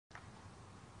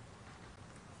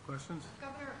Questions?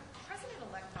 Governor,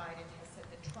 President-elect Biden has said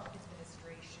the Trump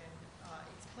administration,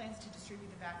 its plans to distribute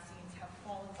the vaccines have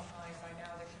fallen behind by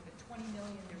now. There should have been 20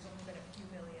 million. There's only been a few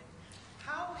million.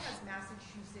 How has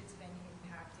Massachusetts been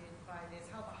impacted by this?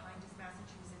 How behind is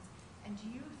Massachusetts? And do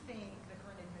you think the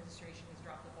current administration has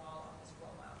dropped the ball on this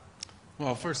rollout?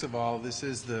 Well, first of all, this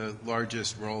is the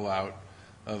largest rollout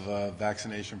of a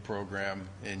vaccination program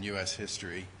in U.S.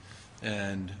 history,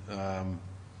 and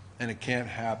it can't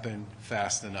happen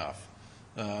fast enough.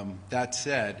 That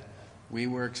said, we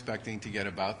were expecting to get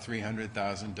about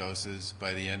 300,000 doses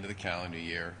by the end of the calendar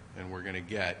year, and we're going to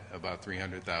get about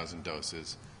 300,000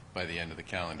 doses by the end of the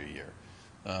calendar year.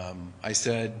 I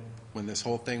said when this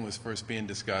whole thing was first being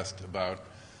discussed about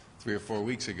 3 or 4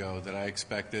 weeks ago that I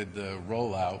expected the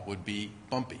rollout would be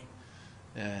bumpy,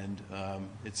 and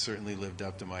it certainly lived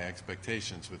up to my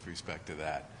expectations with respect to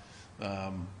that.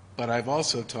 But I've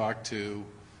also talked to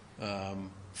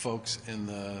folks in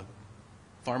the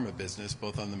pharma business,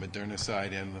 both on the Moderna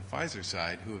side and the Pfizer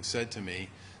side, who have said to me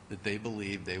that they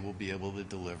believe they will be able to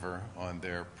deliver on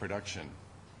their production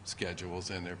schedules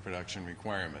and their production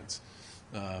requirements.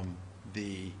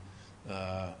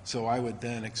 So I would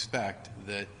then expect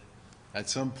that at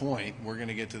some point we're going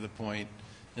to get to the point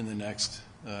in the next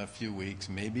few weeks,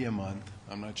 maybe a month,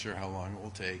 I'm not sure how long it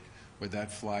will take, where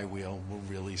that flywheel will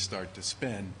really start to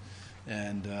spin.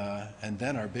 And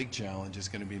then our big challenge is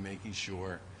going to be making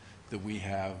sure that we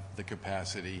have the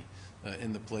capacity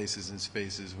in the places and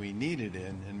spaces we need it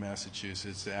in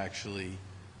Massachusetts to actually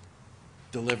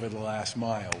deliver the last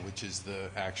mile, which is the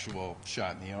actual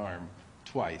shot in the arm,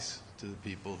 twice to the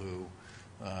people who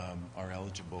are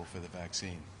eligible for the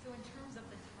vaccine. So in terms of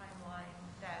the timeline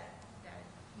that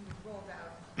you rolled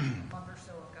out a month or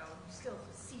so ago,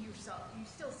 you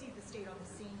still see the state on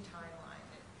the same timeline,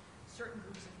 that certain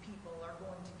groups of people are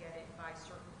going to get it by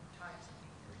certain times of the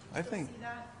year. Do you still see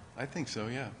that? I think so,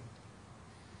 yeah.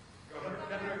 Governor,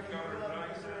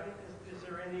 is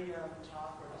there any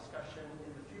talk or discussion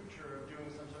in the future of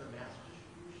doing some sort of mass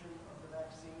distribution of the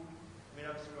vaccine? I mean,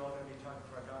 obviously we're all going to be talking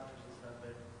to our doctors and stuff,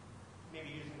 but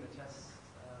maybe using the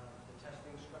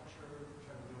testing structure,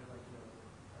 trying to do it like, in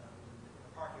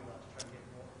the parking lot to try to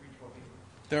reach more people.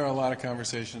 There are a lot of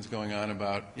conversations going on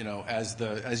about,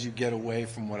 as you get away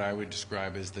from what I would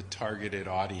describe as the targeted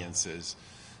audiences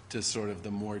to sort of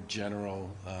the more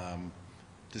general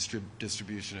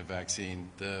distribution of vaccine,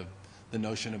 the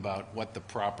notion about what the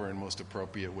proper and most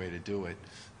appropriate way to do it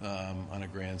on a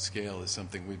grand scale is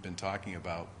something we've been talking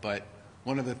about. But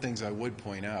one of the things I would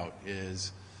point out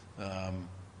is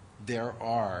there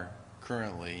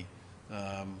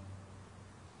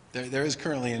is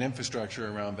currently an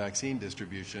infrastructure around vaccine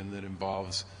distribution that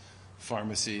involves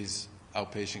pharmacies,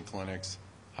 outpatient clinics,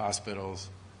 hospitals,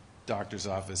 doctors'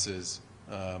 offices,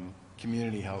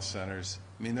 community health centers.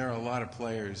 I mean, there are a lot of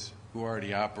players who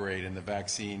already operate in the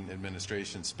vaccine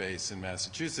administration space in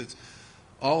Massachusetts,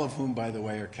 all of whom, by the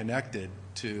way, are connected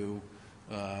to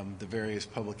the various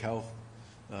public health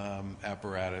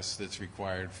apparatus that's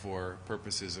required for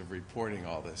purposes of reporting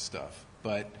all this stuff.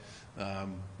 But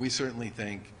we certainly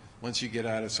think once you get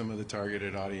out of some of the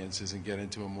targeted audiences and get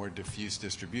into a more diffuse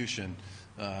distribution,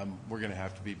 we're going to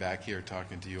have to be back here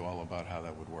talking to you all about how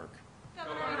that would work.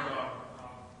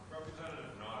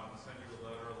 Representative Naughton sent you a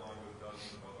letter along with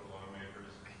dozens of other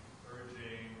lawmakers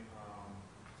urging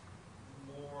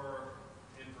more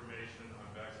information on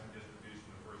vaccine distribution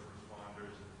to first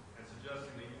responders and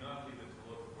suggesting that you not leave it to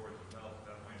local boards of health.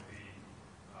 That might be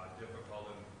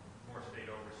difficult, and more state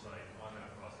oversight on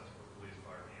that process for police,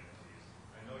 fire, and EMTs.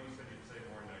 I know you said you'd say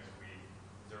more next week.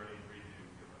 Is there any preview you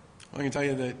can give us? I can tell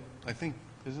you that I think,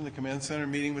 isn't the command center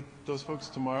meeting with those folks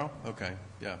tomorrow? Okay,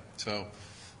 yeah. So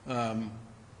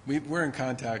we're in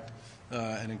contact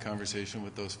and in conversation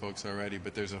with those folks already,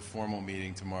 but there's a formal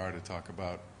meeting tomorrow to talk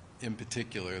about, in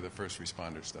particular, the first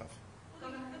responder stuff.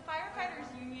 Well, the firefighters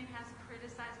union has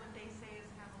criticized what they say is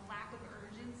kind of a lack of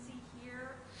urgency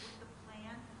here with the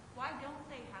plan. Why don't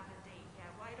they have a date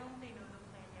yet? Why don't they know the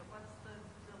plan yet? What's the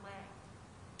delay?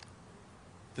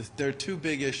 There are two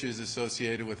big issues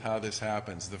associated with how this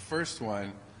happens. The first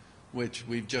one, which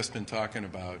we've just been talking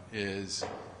about, is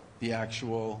the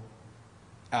actual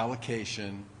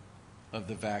allocation of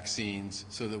the vaccines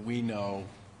so that we know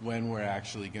when we're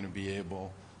actually going to be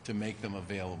able to make them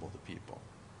available to people.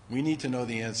 We need to know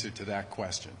the answer to that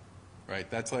question, right?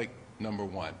 That's like number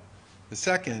one. The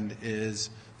second is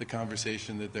the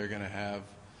conversation that they're going to have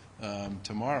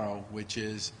tomorrow, which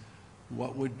is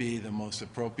what would be the most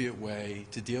appropriate way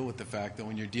to deal with the fact that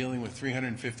when you're dealing with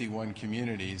 351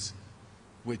 communities,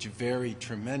 which vary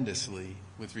tremendously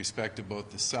with respect to both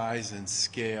the size and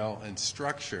scale and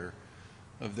structure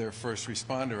of their first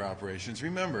responder operations.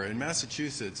 Remember, in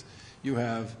Massachusetts, you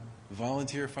have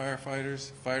volunteer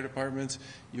firefighters, fire departments.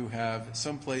 You have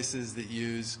some places that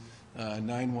use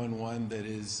 911 that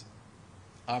is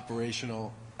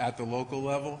operational at the local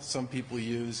level. Some people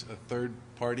use a third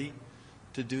party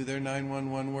to do their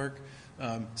 911 work.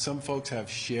 Some folks have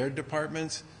shared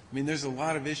departments. I mean, there's a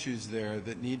lot of issues there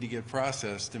that need to get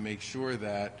processed to make sure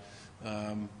that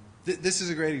this is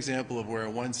a great example of where a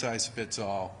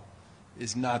one-size-fits-all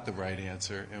is not the right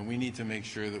answer, and we need to make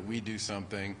sure that we do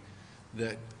something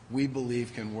that we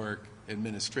believe can work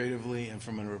administratively and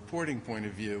from a reporting point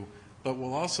of view, but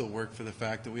will also work for the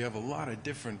fact that we have a lot of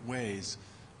different ways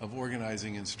of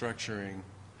organizing and structuring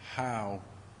how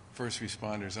first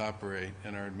responders operate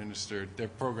and are administered, their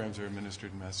programs are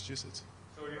administered in Massachusetts.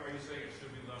 So are you saying it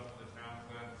should be left to the town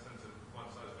plan since one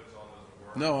size fits all doesn't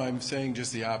work? No, I'm saying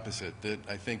just the opposite, that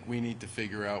I think we need to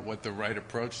figure out what the right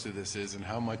approach to this is and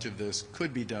how much of this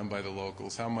could be done by the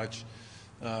locals, how much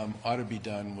ought to be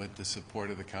done with the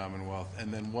support of the Commonwealth,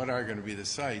 and then what are going to be the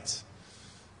sites,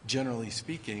 generally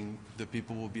speaking, that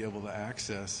people will be able to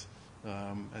access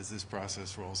as this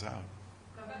process rolls out.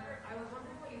 Governor, I was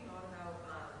wondering what you thought about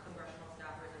congressional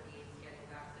staffers and aides getting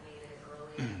vaccinated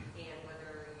early and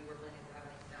whether you were planning to have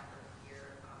any staffers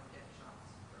here get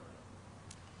shots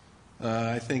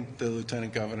early. I think the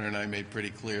Lieutenant Governor and I made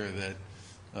pretty clear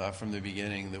that from the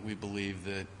beginning that we believe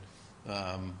that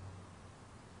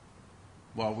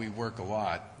while we work a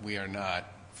lot, we are not,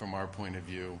 from our point of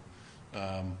view,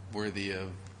 worthy of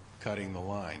cutting the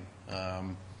line.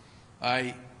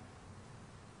 I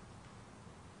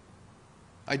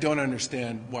don't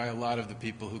understand why a lot of the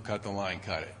people who cut the line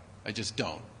cut it. I just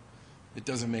don't. It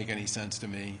doesn't make any sense to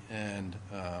me, and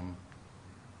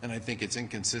I think it's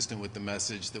inconsistent with the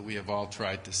message that we have all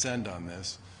tried to send on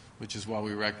this, which is why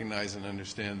we recognize and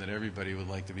understand that everybody would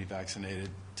like to be vaccinated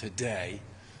today.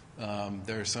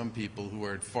 There are some people who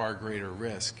are at far greater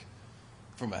risk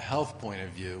from a health point of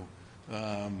view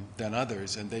than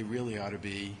others, and they really ought to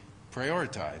be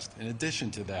prioritized. In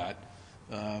addition to that,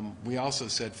 we also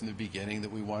said from the beginning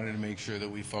that we wanted to make sure that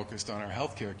we focused on our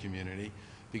healthcare community,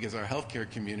 because our healthcare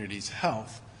community's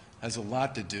health has a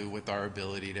lot to do with our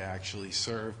ability to actually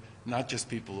serve not just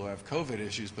people who have COVID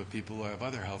issues, but people who have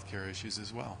other healthcare issues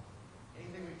as well.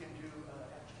 Anything we can do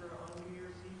extra on New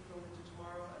Year's Eve going into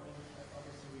tomorrow? I mean,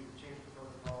 obviously we've changed the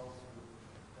protocols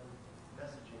and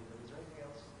messaging, but is there anything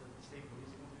else that the state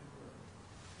police can do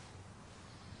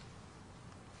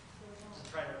to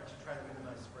try to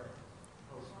minimize spread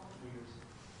post New Year's?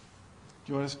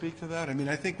 Do you want to speak to that? I mean,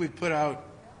 I think we've put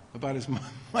out about as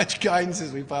much guidance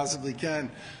as we possibly can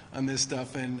on this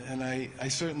stuff, and I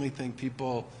certainly think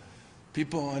people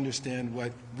understand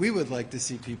what we would like to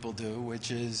see people do,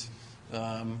 which is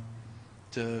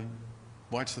to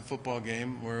watch the football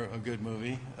game or a good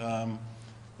movie,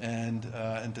 and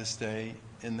to stay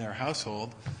in their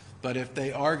household. But if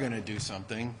they are going to do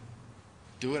something,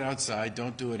 do it outside,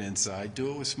 don't do it inside,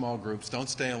 do it with small groups, don't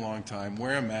stay a long time,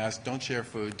 wear a mask, don't share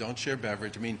food, don't share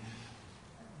beverage. I mean,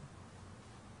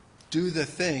 do the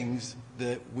things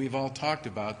that we've all talked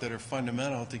about that are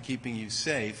fundamental to keeping you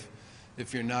safe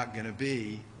if you're not going to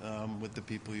be with the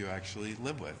people you actually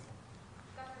live with.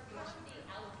 Dr. Part of the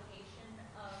allocation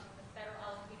of the federal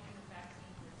allocation of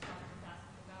vaccines that Tom was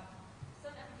asking about,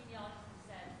 some epidemiologists have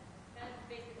said that has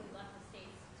basically left the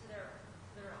states to their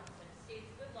own. Said,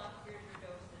 states, good luck, here's your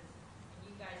doses,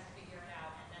 and you guys figure it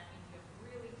out. And that means you have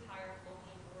really tired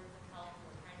local boards of health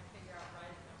who are trying to figure out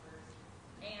rising numbers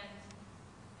and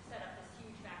set up this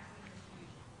huge vaccine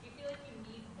distribution. Do you feel like you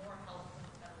need more help from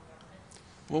the federal government?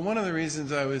 Well, one of the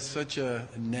reasons I was such a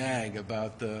nag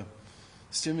about the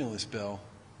stimulus bill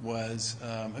was,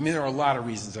 I mean, there are a lot of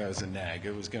reasons I was a nag.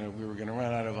 We were going to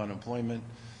run out of unemployment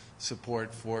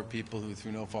support for people who,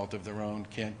 through no fault of their own,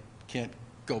 can't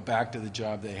go back to the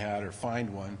job they had or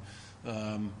find one.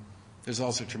 There's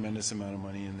also a tremendous amount of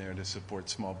money in there to support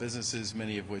small businesses,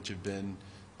 many of which have been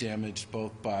damaged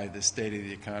both by the state of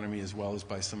the economy as well as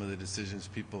by some of the decisions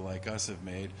people like us have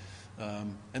made.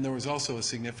 And there was also a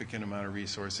significant amount of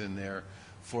resource in there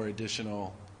for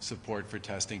additional support for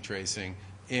testing, tracing,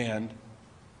 and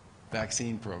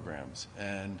vaccine programs.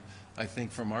 And I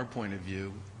think from our point of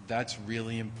view, that's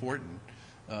really important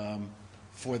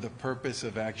for the purpose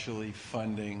of actually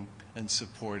funding and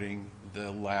supporting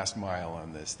the last mile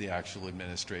on this, the actual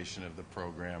administration of the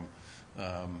program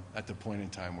at the point in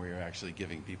time where you're actually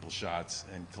giving people shots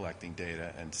and collecting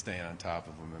data and staying on top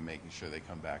of them and making sure they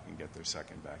come back and get their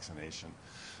second vaccination.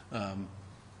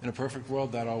 In a perfect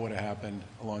world, that all would have happened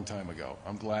a long time ago.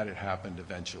 I'm glad it happened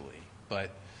eventually,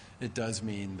 but it does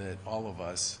mean that all of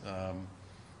us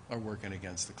are working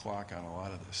against the clock on a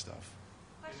lot of this stuff.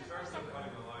 Question In for terms of Secretary.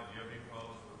 cutting the line, do you have any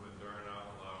problems with Moderna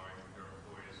allowing their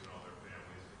employees and all their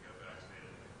families to get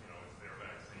vaccinated? You know, it's their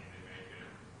vaccine, they make it.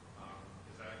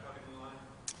 Is that cutting the line?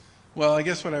 Well, I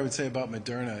guess what I would say about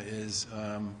Moderna is,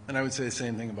 and I would say the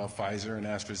same thing about Pfizer and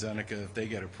AstraZeneca if they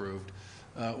get approved,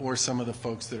 or some of the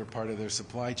folks that are part of their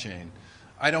supply chain.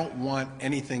 I don't want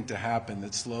anything to happen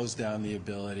that slows down the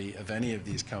ability of any of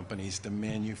these companies to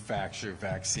manufacture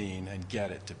vaccine and get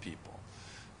it to people.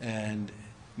 And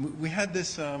we had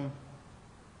this,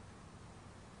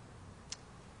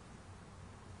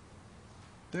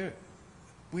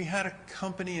 we had a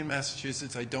company in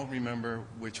Massachusetts, I don't remember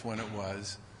which one it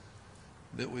was,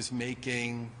 that was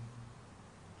making,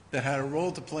 that had a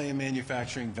role to play in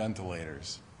manufacturing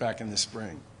ventilators back in the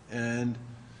spring. And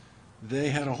they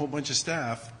had a whole bunch of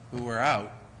staff who were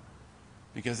out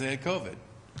because they had COVID,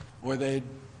 or they'd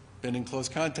been in close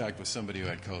contact with somebody who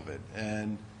had COVID.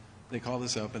 And they called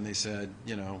us up and they said,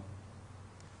 you know,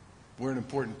 we're an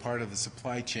important part of the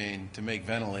supply chain to make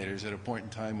ventilators at a point in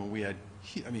time when we had,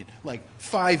 I mean, like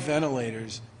 5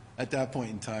 ventilators at that point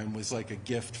in time was like a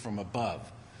gift from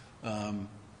above.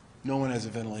 No one has a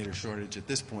ventilator shortage at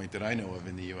this point that I know of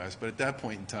in the U.S., but at that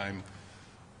point in time,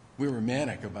 we were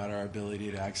manic about our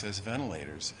ability to access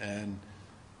ventilators. And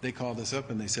they called us up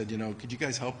and they said, you know, could you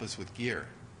guys help us with gear,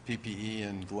 PPE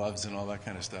and gloves and all that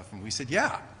kind of stuff? And we said,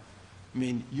 yeah. I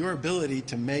mean, your ability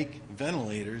to make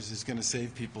ventilators is going to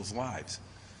save people's lives.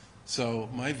 So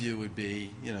my view would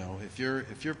be, you know, if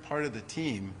you're part of the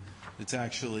team that's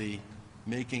actually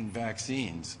making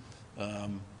vaccines,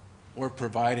 or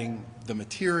providing the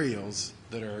materials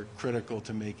that are critical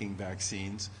to making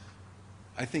vaccines,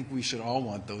 I think we should all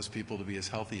want those people to be as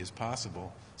healthy as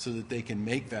possible so that they can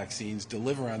make vaccines,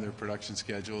 deliver on their production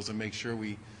schedules, and make sure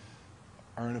we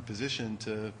are in a position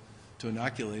to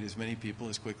inoculate as many people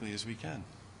as quickly as we can.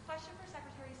 Question for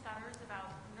Secretary Sudders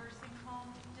about nursing home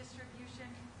distribution.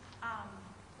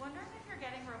 Wondering if you're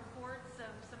getting reports of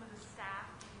some of the staff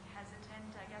being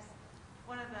hesitant. I guess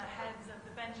one of the heads of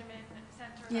the Benjamin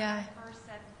Center that first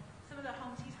said some of the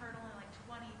homes he's heard only like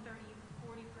 20, 30,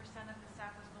 40% of the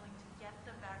staff was willing to get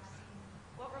the vaccine.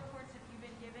 What reports have you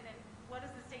been given, and what is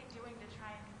the state doing to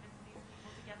try and convince these people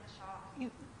to get the shot?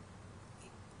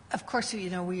 Of course, you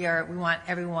know, we want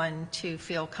everyone to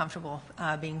feel comfortable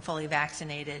being fully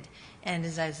vaccinated. And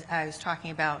as I was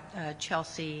talking about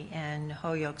Chelsea and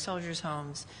Holyoke Soldiers'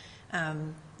 Homes,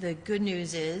 the good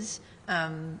news is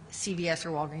CVS or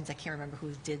Walgreens, I can't remember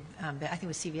who did, but I think it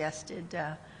was CVS did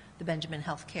the Benjamin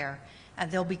Healthcare.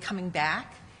 They'll be coming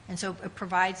back. And so it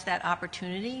provides that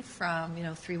opportunity from, you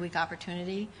know, 3-week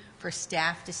opportunity for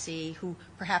staff to see who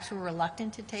perhaps were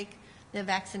reluctant to take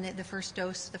the first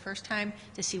dose the first time,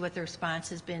 to see what the response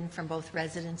has been from both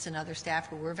residents and other staff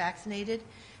who were vaccinated.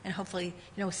 And hopefully,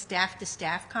 you know,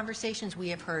 staff-to-staff conversations we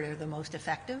have heard are the most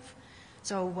effective.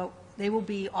 So what they will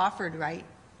be offered, right,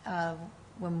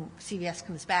 when CVS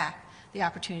comes back, the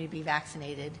opportunity to be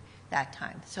vaccinated that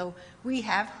time. So we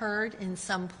have heard in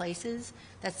some places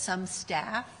that some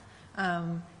staff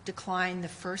decline the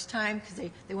first time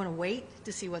because they want to wait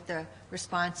to see what the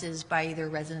response is by either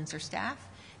residents or staff.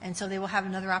 And so they will have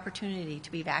another opportunity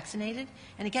to be vaccinated.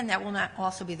 And again, that will not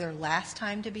also be their last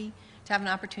time to have an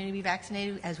opportunity to be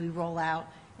vaccinated as we roll out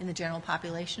in the general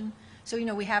population. So, you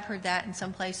know, we have heard that in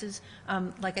some places.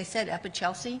 Like I said, up at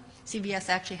Chelsea, CVS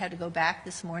actually had to go back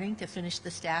this morning to finish the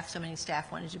staff. So many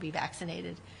staff wanted to be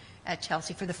vaccinated at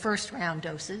Chelsea for the first round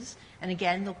doses. And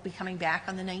again, they'll be coming back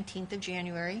on the 19th of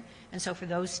January. And so for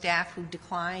those staff who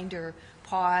declined or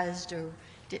paused or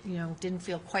didn't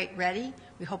feel quite ready,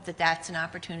 we hope that that's an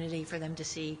opportunity for them to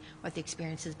see what the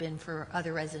experience has been for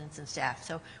other residents and staff.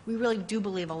 So we really do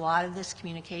believe a lot of this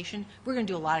communication, we're going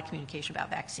to do a lot of communication about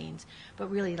vaccines, but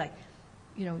really, like,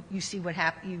 you know, you see what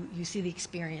you see the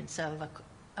experience of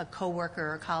a coworker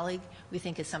or a colleague, we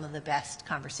think is some of the best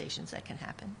conversations that can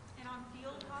happen. And on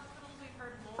field hospitals, we've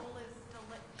heard Lowell is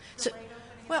delayed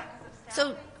opening Well, because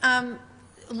of staffing.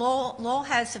 Lowell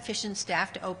has sufficient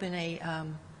staff to open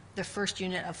the first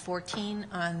unit of 14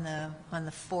 on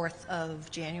the 4th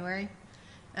of January.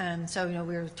 So, you know,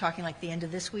 we were talking like the end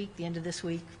of this week,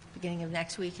 beginning of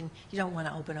next week, and you don't want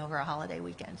to open over a holiday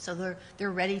weekend. So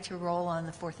they're ready to roll on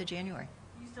the 4th of January.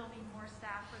 You still need more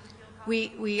staff for the field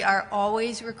hospital? We are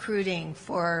always recruiting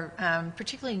for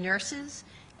particularly nurses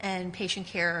and patient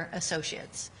care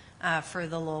associates for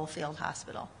the Lowell Field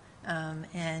Hospital.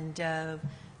 The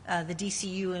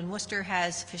DCU in Worcester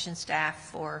has sufficient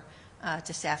staff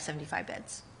to staff 75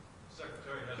 beds.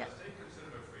 Secretary, has the state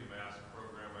considered a free mask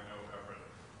program? I know Everett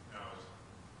now is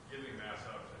giving masks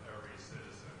out to every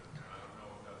citizen, and I don't know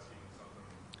if that's even something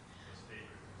the state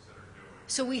would consider doing.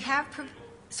 So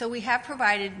So we have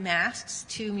provided masks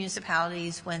to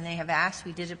municipalities when they have asked.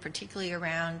 We did it particularly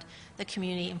around the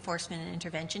community enforcement and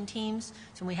intervention teams.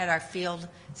 So when we had our field,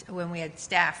 when we had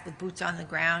staff with boots on the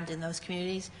ground in those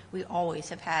communities, we always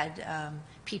have had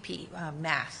PPE,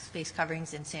 masks, face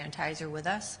coverings, and sanitizer with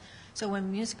us. So when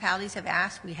municipalities have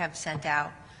asked, we have sent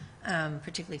out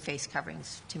particularly face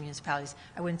coverings to municipalities.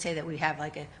 I wouldn't say that we have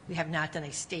we have not done a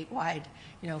statewide,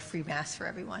 free mask for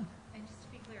everyone. And just to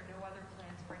be clear, no other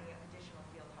plans for any additional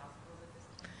field hospitals at this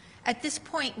time? At this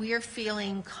point, we are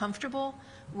feeling comfortable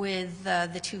with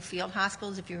the 2 field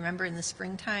hospitals. If you remember, in the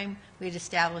springtime, we had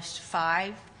established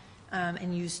 5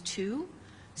 and used 2.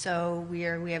 So we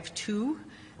have 2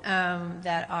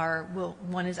 that are,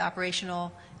 one is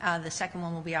operational. The second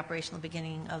one will be operational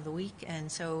beginning of the week.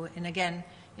 And again,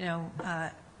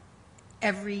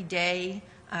 every day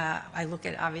I look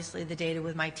at obviously the data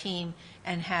with my team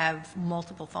and have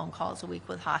multiple phone calls a week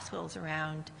with hospitals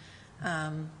around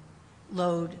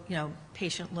load,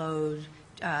 patient load,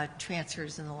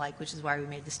 transfers and the like, which is why we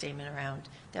made the statement around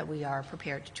that we are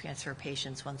prepared to transfer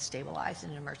patients once stabilized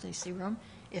in an emergency room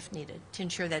if needed, to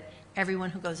ensure that everyone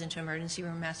who goes into emergency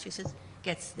room in Massachusetts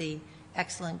gets the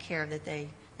excellent care that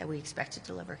we expect to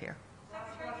deliver here.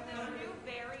 Secretary, there's a new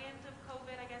variant of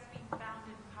COVID, I guess, being found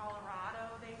in Colorado,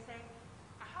 they say.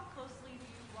 How closely do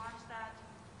you watch that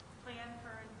plan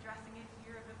for addressing it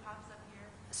here if it pops up here?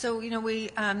 So,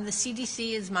 the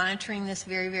CDC is monitoring this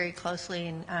very, very closely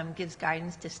and gives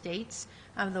guidance to states.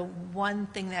 The one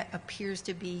thing that appears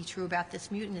to be true about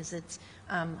this mutant is it's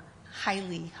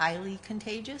highly, highly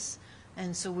contagious.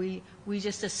 And so we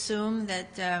just assume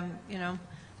that,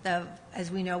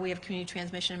 as we know, we have community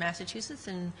transmission in Massachusetts,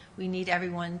 and we need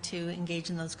everyone to engage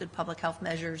in those good public health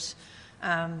measures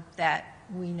that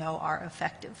we know are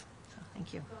effective. So,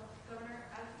 thank you. Governor,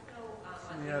 as you know,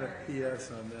 We had a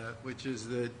PS on that, which is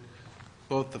that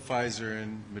both the Pfizer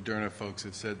and Moderna folks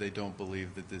have said they don't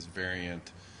believe that this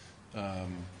variant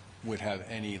would have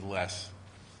any less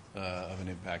of an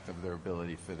impact of their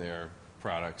ability for their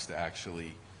products to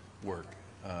actually work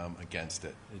against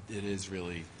it. It is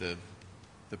really the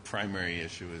primary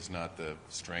issue is not the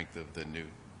strength of the new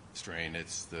strain,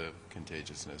 it's the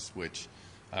contagiousness, which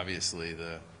obviously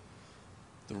the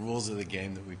rules of the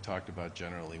game that we've talked about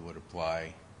generally would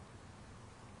apply,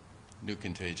 new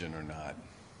contagion or not.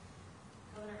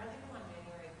 Governor, as you know, on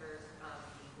January 1st, the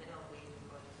minimum wage is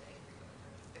going to increase up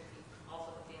to $50.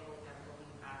 Also, the family medical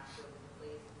leave act goes into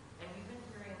place. And we've been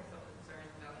hearing some concerns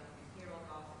about increased payroll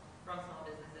costs from small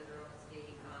businesses around the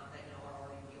state that are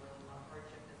already dealing with a lot of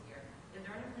hardship this year. Is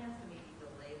there any plans to maybe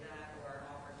delay that or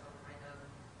offer some kind of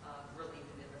relief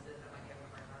to businesses that might give them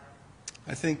a hard time?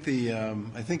 I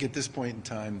think at this point in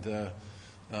time, there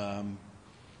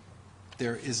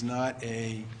is not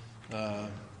an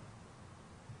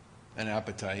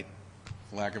appetite,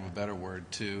 for lack of a better word,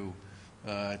 to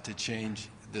change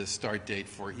the start date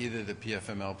for either the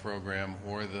PFML program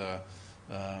or the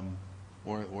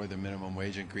minimum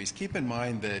wage increase. Keep in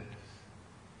mind that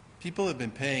people have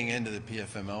been paying into the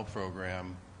PFML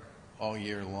program all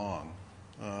year long,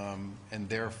 and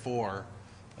therefore,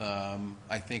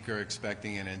 I think are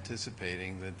expecting and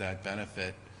anticipating that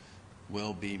benefit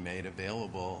will be made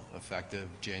available effective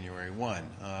January 1.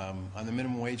 On the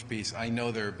minimum wage piece, I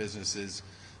know there are businesses,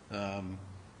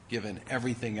 given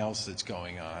everything else that's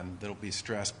going on, that'll be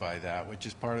stressed by that, which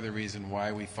is part of the reason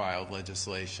why we filed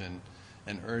legislation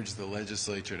and urged the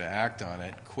legislature to act on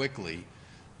it quickly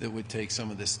that would take some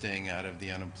of the sting out of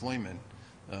the unemployment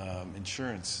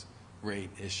insurance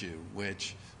rate issue,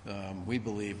 which we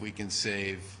believe we can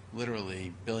save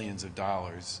literally billions of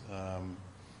dollars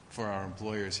for our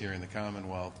employers here in the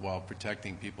Commonwealth while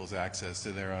protecting people's access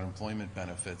to their unemployment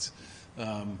benefits.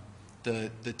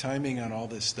 The timing on all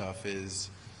this stuff is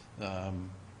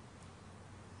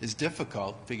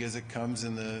difficult because it comes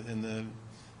in the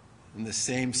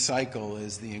same cycle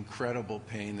as the incredible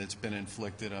pain that's been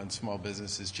inflicted on small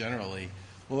businesses generally.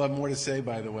 We'll have more to say,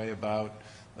 by the way, about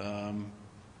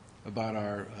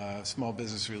our small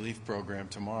business relief program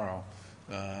tomorrow.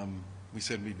 We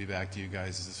said we'd be back to you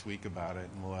guys this week about it,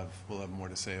 and we'll have more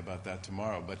to say about that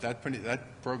tomorrow. But that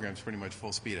program's pretty much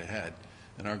full speed ahead,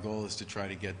 and our goal is to try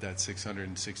to get that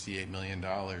 $668 million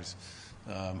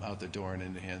out the door and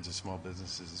in the hands of small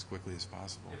businesses as quickly as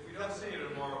possible. If we don't see it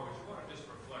tomorrow, would you want to just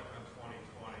reflect on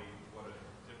 2020, what a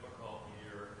difficult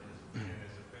year it has been?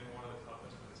 Has it been one of the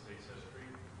toughest in the state's history?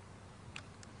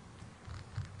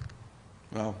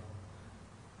 Well,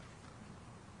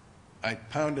 I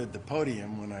pounded the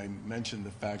podium when I mentioned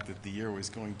the fact that the year was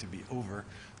going to be over.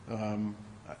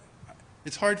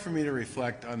 It's hard for me to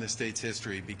reflect on the state's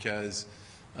history because,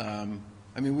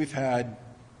 we've had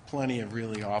plenty of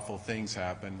really awful things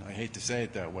happen. I hate to say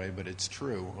it that way, but it's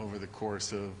true over the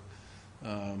course of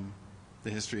the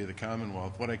history of the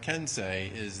Commonwealth. What I can say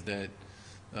is that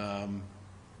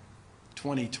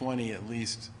 2020, at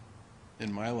least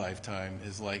in my lifetime,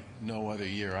 is like no other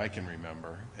year I can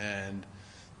remember. And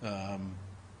I've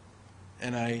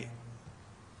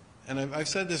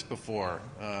said this before,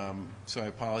 so I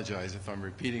apologize if I'm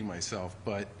repeating myself,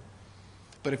 but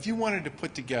if you wanted to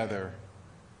put together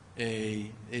a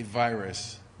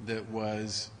virus that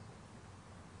was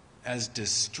as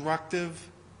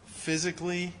destructive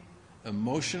physically,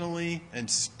 emotionally, and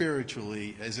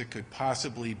spiritually as it could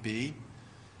possibly be,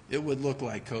 it would look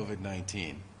like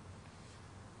COVID-19.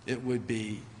 It would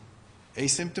be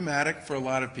asymptomatic for a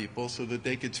lot of people so that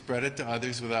they could spread it to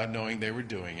others without knowing they were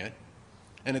doing it,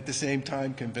 and at the same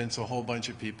time convince a whole bunch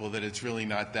of people that it's really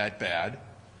not that bad.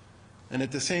 And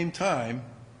at the same time,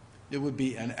 it would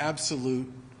be an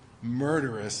absolute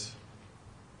murderous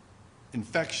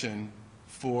infection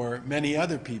for many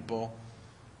other people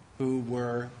who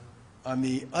were on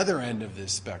the other end of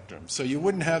this spectrum. So you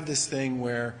wouldn't have this thing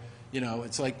where, you know,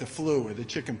 it's like the flu or the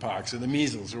chicken pox or the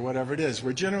measles or whatever it is,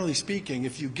 where generally speaking,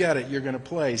 if you get it, you're going to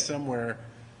play somewhere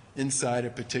inside a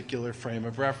particular frame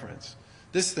of reference.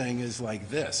 This thing is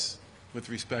like this with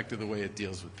respect to the way it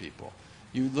deals with people.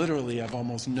 You literally have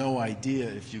almost no idea,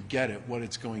 if you get it, what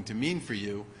it's going to mean for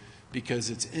you, because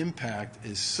its impact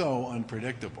is so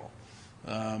unpredictable.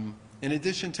 In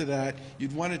addition to that,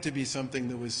 you'd want it to be something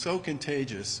that was so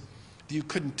contagious that you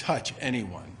couldn't touch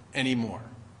anyone anymore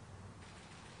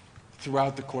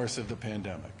throughout the course of the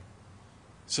pandemic.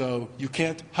 So you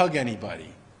can't hug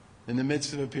anybody in the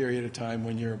midst of a period of time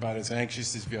when you're about as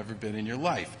anxious as you've ever been in your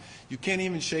life. You can't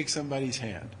even shake somebody's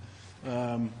hand.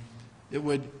 It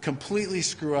would completely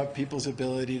screw up people's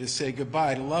ability to say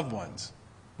goodbye to loved ones,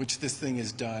 which this thing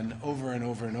has done over and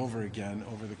over and over again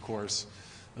over the course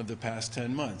of the past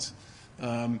 10 months.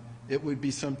 It would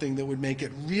be something that would make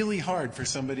it really hard for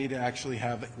somebody to actually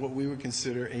have what we would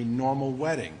consider a normal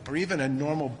wedding or even a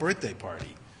normal birthday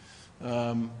party.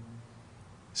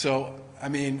 So, I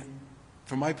mean,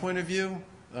 from my point of view,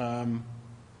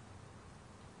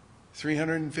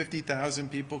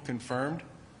 350,000 people confirmed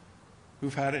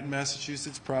who've had it in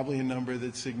Massachusetts, probably a number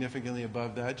that's significantly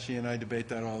above that. She and I debate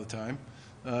that all the time.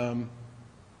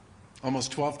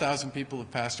 Almost 12,000 people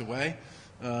have passed away.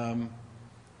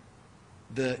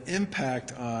 The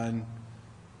impact on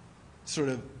sort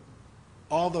of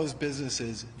all those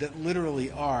businesses that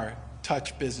literally are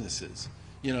touch businesses,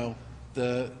 you know,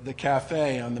 the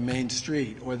cafe on the main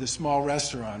street, or the small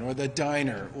restaurant, or the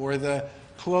diner, or the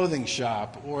clothing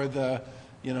shop, or the,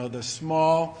 you know, the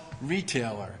small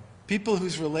retailer, people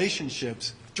whose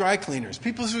relationships, dry cleaners,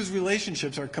 people whose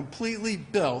relationships are completely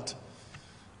built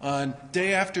on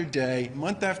day after day,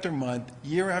 month after month,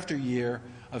 year after year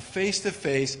of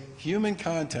face-to-face human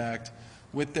contact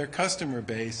with their customer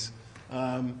base,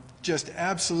 just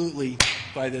absolutely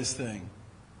by this thing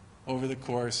over the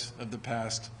course of the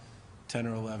past 10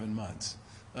 or 11 months.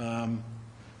 And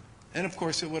of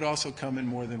course, it would also come in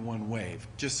more than one wave,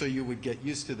 just so you would get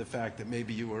used to the fact that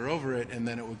maybe you were over it and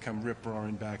then it would come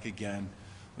rip-roaring back again,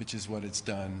 which is what it's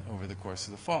done over the course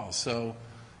of the fall. So,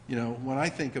 you know, when I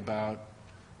think about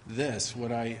this,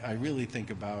 what I really think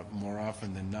about more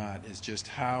often than not is just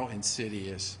how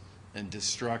insidious and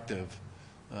destructive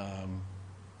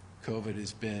COVID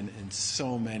has been in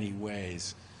so many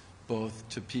ways, both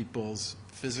to people's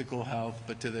physical health,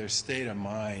 but to their state of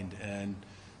mind, and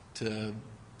to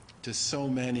so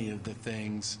many of the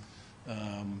things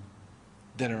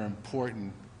that are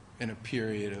important in a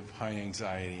period of high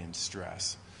anxiety and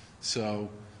stress. So,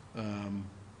 I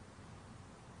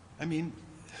mean,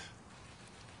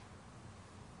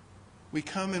 we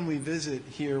come and we visit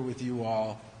here with you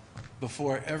all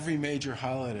before every major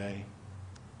holiday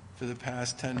for the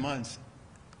past 10 months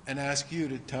and ask you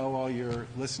to tell all your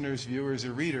listeners, viewers,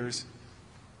 or readers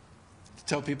to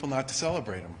tell people not to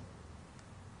celebrate them.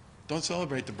 Don't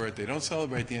celebrate the birthday. Don't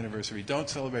celebrate the anniversary. Don't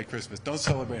celebrate Christmas. Don't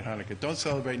celebrate Hanukkah. Don't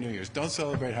celebrate New Year's. Don't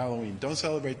celebrate Halloween. Don't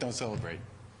celebrate, don't celebrate.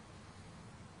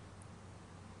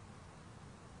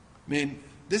 I mean,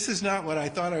 this is not what I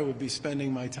thought I would be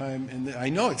spending my time in. I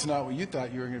know it's not what you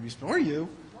thought you were going to be spending, or you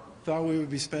thought we would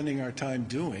be spending our time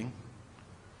doing.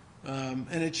 And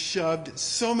it shoved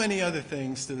so many other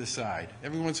things to the side.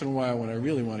 Every once in a while, when I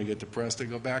really want to get depressed, I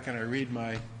go back and I read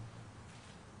my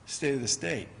State of the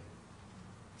State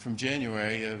from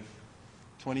January of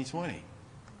 2020.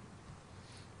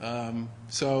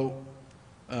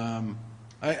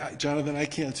 Jonathan, I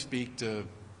can't speak to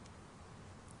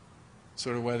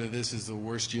sort of whether this is the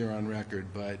worst year on record,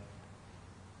 but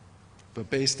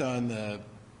based on the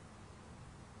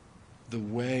the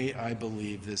way I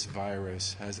believe this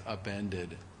virus has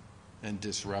upended and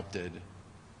disrupted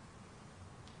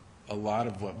a lot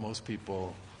of what most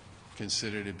people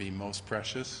consider to be most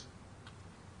precious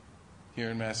here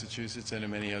in Massachusetts and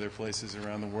in many other places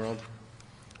around the world,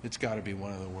 it's got to be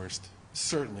one of the worst,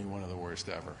 certainly one of the worst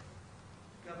ever.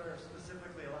 Governor,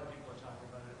 specifically, a lot of people are talking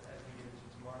about it as we get into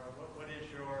tomorrow. What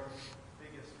is your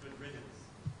biggest good riddance,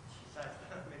 besides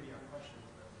maybe our questions,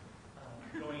 but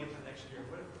going into next year?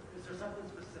 Is there something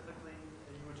specifically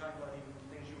that you were talking about, even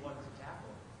things you wanted to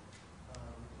tackle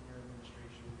in your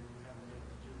administration that you haven't been able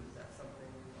to do? Is that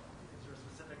something, is there a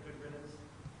specific good riddance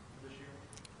for this year?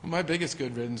 Well, my biggest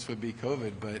good riddance would be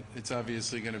COVID, but it's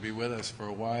obviously going to be with us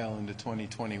for a while into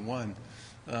 2021.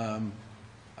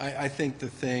 I think the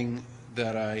thing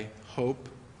that I hope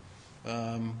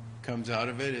comes out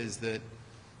of it is that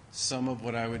some of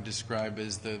what I would describe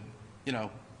as the, you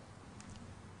know,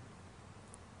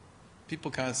 people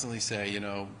constantly say, you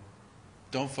know,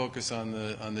 don't focus on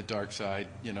the dark side,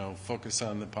 you know, focus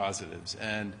on the positives.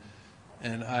 And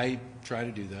I try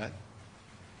to do that.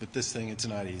 With this thing, it's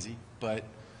not easy. But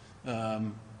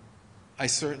I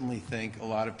certainly think a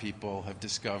lot of people have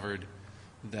discovered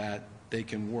that they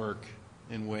can work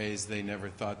in ways they never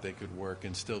thought they could work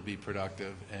and still be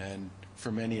productive. And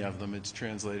for many of them, it's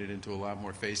translated into a lot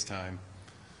more face time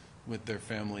with their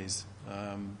families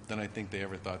than I think they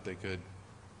ever thought they could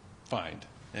find.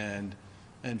 And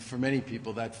for many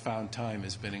people, that found time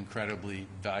has been incredibly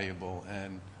valuable.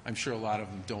 And I'm sure a lot of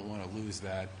them don't want to lose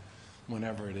that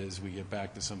whenever it is we get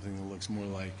back to something that looks more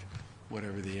like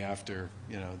whatever the after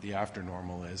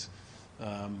normal is.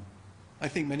 I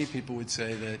think many people would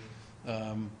say that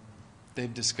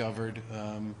they've discovered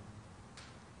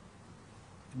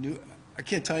I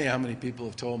can't tell you how many people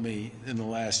have told me in the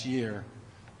last year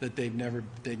that they'd never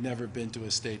been to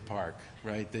a state park,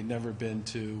 right? They'd never been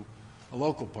to a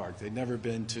local park. They'd never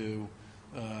been to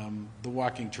the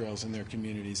walking trails in their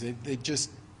communities.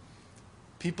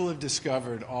 People have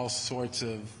discovered all sorts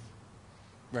of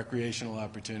recreational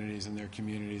opportunities in their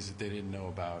communities that they didn't know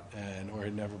about or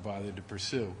had never bothered to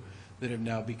pursue that have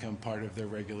now become part of their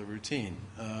regular routine.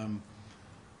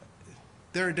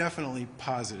 There are definitely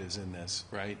positives in this,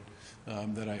 right,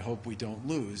 that I hope we don't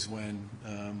lose when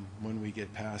we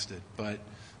get past it. But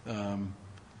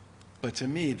to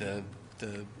me, the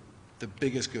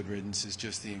biggest good riddance is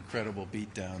just the incredible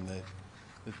beatdown that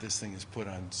this thing has put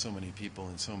on so many people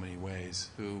in so many ways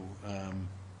who,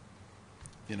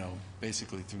 you know,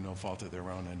 basically through no fault of their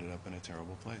own ended up in a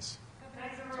terrible place. You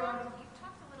talked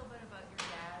a little bit about your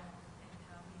dad and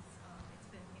how it's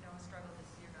been, you know, a struggle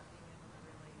this year not being able to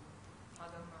really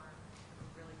hug him or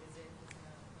really visit. He's in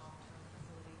a long-term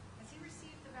facility. Has he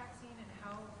received the vaccine, and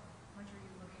how much are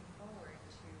you looking forward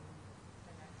to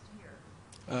the next year?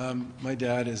 My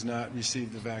dad has not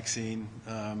received the vaccine.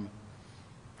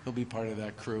 He'll be part of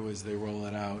that crew as they roll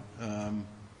it out.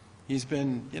 He's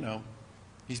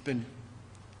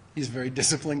a very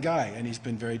disciplined guy, and he's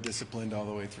been very disciplined all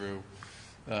the way through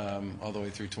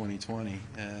 2020.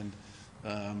 And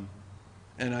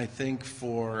I think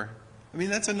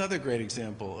that's another great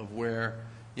example of where,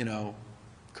 you know,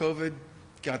 COVID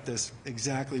got this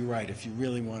exactly right if you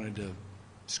really wanted to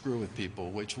screw with people,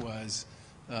 which was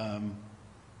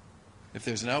if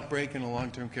there's an outbreak in a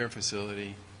long-term care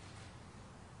facility,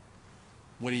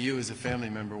 what do you as a family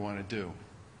member want to do?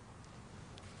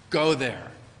 Go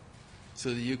there so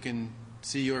that you can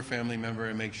see your family member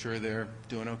and make sure they're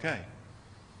doing okay.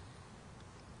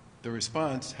 The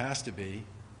response has to be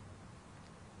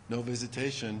no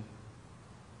visitation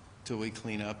till we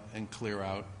clean up and clear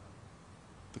out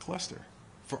the cluster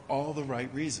for all the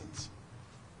right reasons.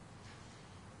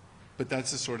 But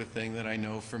that's the sort of thing that I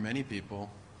know for many people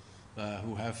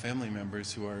who have family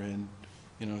members who are in,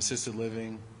 you know, assisted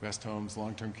living, rest homes,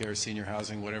 long-term care, senior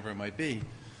housing, whatever it might be,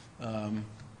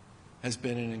 has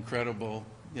been an incredible,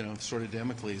 you know, sort of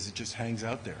Damocles. It just hangs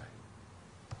out there.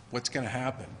 What's going to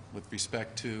happen with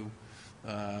respect to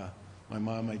my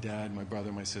mom, my dad, my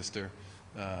brother, my sister,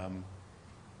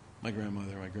 my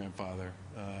grandmother, my grandfather,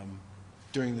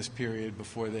 during this period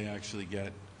before they actually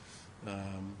get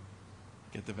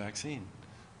the vaccine.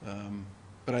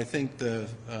 But I think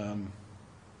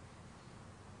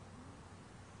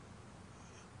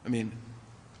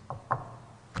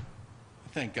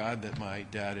thank God that my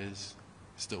dad is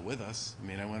still with us. I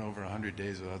mean, I went over 100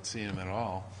 days without seeing him at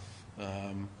all.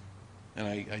 And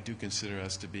I do consider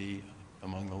us to be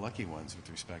among the lucky ones with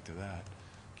respect to that,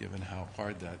 given how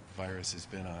hard that virus has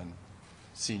been on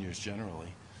seniors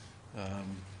generally.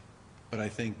 But I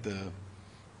think the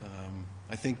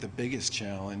biggest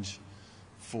challenge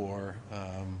for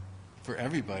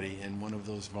everybody in one of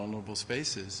those vulnerable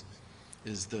spaces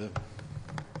is the,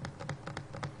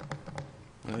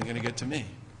 when are they going to get to me?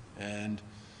 And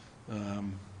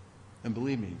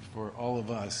believe me, for all of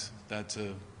us,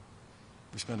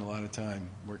 we spend a lot of time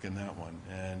working that one.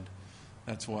 And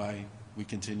that's why we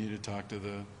continue to talk to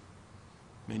the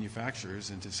manufacturers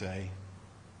and to say,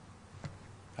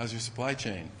 how's your supply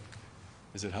chain?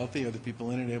 Is it healthy? Are the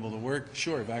people in it able to work?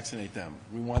 Sure, vaccinate them.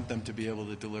 We want them to be able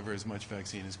to deliver as much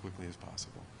vaccine as quickly as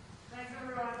possible. Thanks,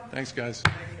 everyone. Thanks, guys.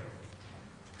 Thank you.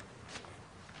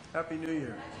 Happy New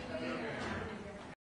Year.